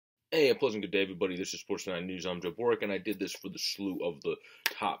Hey, a pleasant good day, everybody. This is Sportsnet News. I'm Joe Boric, and I did this for the slew of the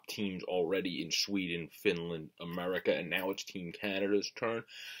top teams already in Sweden, Finland, America, and now it's Team Canada's turn,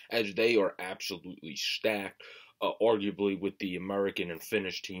 as they are absolutely stacked, arguably with the American and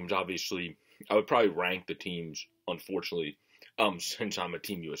Finnish teams. Obviously, I would probably rank the teams, unfortunately, since I'm a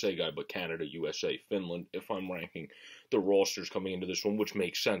Team USA guy, but Canada, USA, Finland, if I'm ranking the rosters coming into this one, which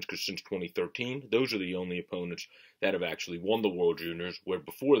makes sense because since 2013, those are the only opponents that have actually won the World Juniors, where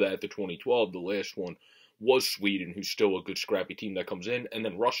before that, the 2012, the last one was Sweden, who's still a good scrappy team that comes in, and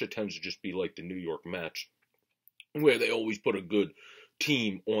then Russia tends to just be like the New York Mets, where they always put a good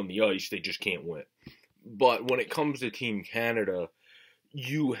team on the ice, they just can't win. But when it comes to Team Canada,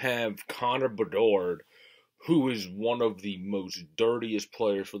 you have Connor Bedard, who is one of the most dirtiest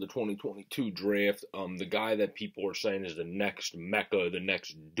players for the 2022 draft. The guy that people are saying is the next Mecca, the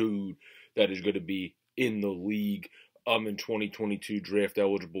next dude that is going to be in the league in 2022 draft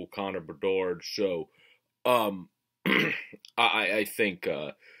eligible Connor Bedard. So I think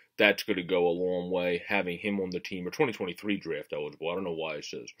that's going to go a long way, having him on the team, or 2023 draft eligible. I don't know why it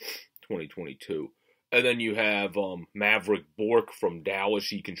says 2022. And then you have Maverick Bourque from Dallas.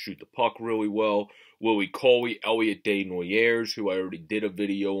 He can shoot the puck really well. Willie Coley, Elliot Desnoyers, who I already did a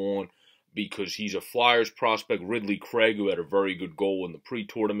video on because he's a Flyers prospect. Ridley Craig, who had a very good goal in the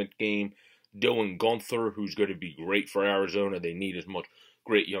pre-tournament game. Dylan Guenther, who's going to be great for Arizona. They need as much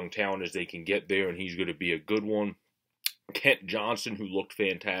great young talent as they can get there, and he's going to be a good one. Kent Johnson, who looked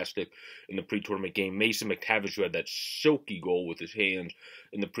fantastic in the pre-tournament game. Mason McTavish, who had that silky goal with his hands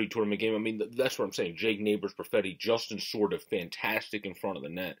in the pre-tournament game. I mean, that's what I'm saying. Jake Neighbors, Perfetti, Justin Sorda, fantastic in front of the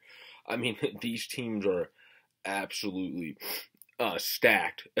net. I mean, these teams are absolutely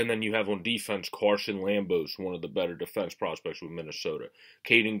stacked. And then you have on defense Carson Lambos, one of the better defense prospects with Minnesota.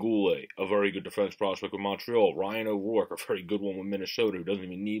 Caden Goulet, a very good defense prospect with Montreal. Ryan O'Rourke, a very good one with Minnesota, who doesn't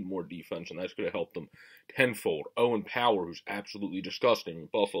even need more defense, and that's going to help them tenfold. Owen Power, who's absolutely disgusting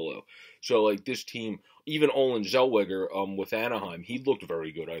with Buffalo. So, like, this team, even Olin Zellweger with Anaheim, he looked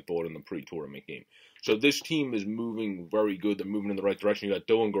very good, I thought, in the pre-tournament game. So this team is moving very good. They're moving in the right direction. You got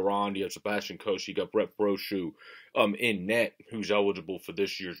Dylan Garand, you got Sebastian Coste, you got Brett Brochu in net, who's eligible for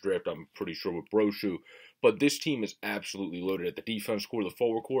this year's draft, I'm pretty sure, with Brochu. But this team is absolutely loaded at the defense core, the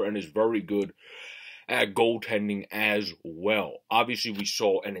forward core, and is very good at goaltending as well. Obviously, we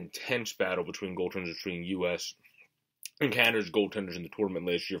saw an intense battle between goaltenders between U.S. and Canada's goaltenders in the tournament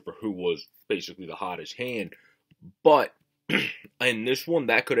last year for who was basically the hottest hand. But in this one,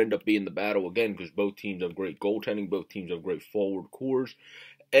 that could end up being the battle again because both teams have great goaltending, both teams have great forward cores,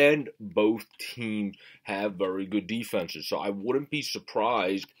 and both teams have very good defenses. So I wouldn't be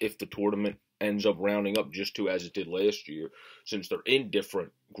surprised if the tournament ends up rounding up just to as it did last year, since they're in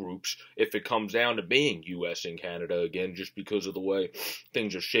different groups, if it comes down to being U.S. and Canada again, just because of the way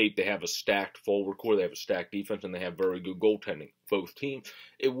things are shaped. They have a stacked forward core, they have a stacked defense, and they have very good goaltending. Both teams.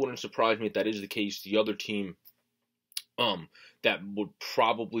 It wouldn't surprise me if that is the case. The other team that would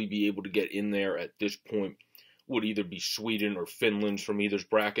probably be able to get in there at this point would either be Sweden or Finland from either's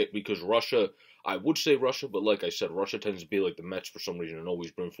bracket, because Russia, I would say Russia, but like I said, Russia tends to be like the Mets for some reason and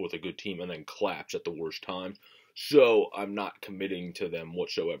always bring forth a good team and then collapse at the worst times. So I'm not committing to them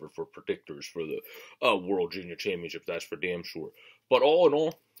whatsoever for predictors for the World Junior Championship. That's for damn sure. But all in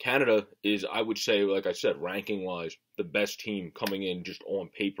all, Canada is, I would say, like I said, ranking-wise, the best team coming in just on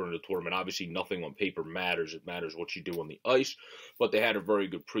paper in the tournament. Obviously, nothing on paper matters. It matters what you do on the ice. But they had a very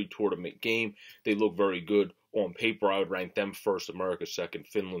good pre-tournament game. They look very good on paper. I would rank them first, America second,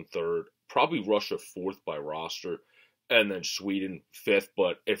 Finland third, probably Russia fourth by roster, and then Sweden fifth.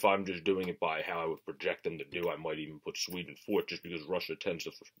 But if I'm just doing it by how I would project them to do, I might even put Sweden fourth, just because Russia tends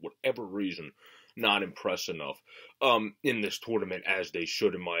to, for whatever reason, not impress enough in this tournament as they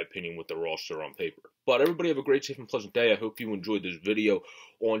should, in my opinion, with the roster on paper. But everybody have a great, safe, and pleasant day. I hope you enjoyed this video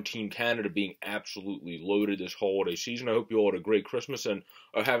on Team Canada being absolutely loaded this holiday season. I hope you all had a great Christmas and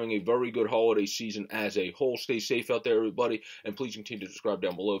are having a very good holiday season as a whole. Stay safe out there, everybody, and please continue to subscribe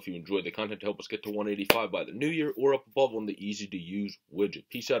down below if you enjoyed the content to help us get to 185 by the new year, or up above on the easy-to-use widget.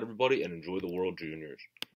 Peace out, everybody, and enjoy the World Juniors.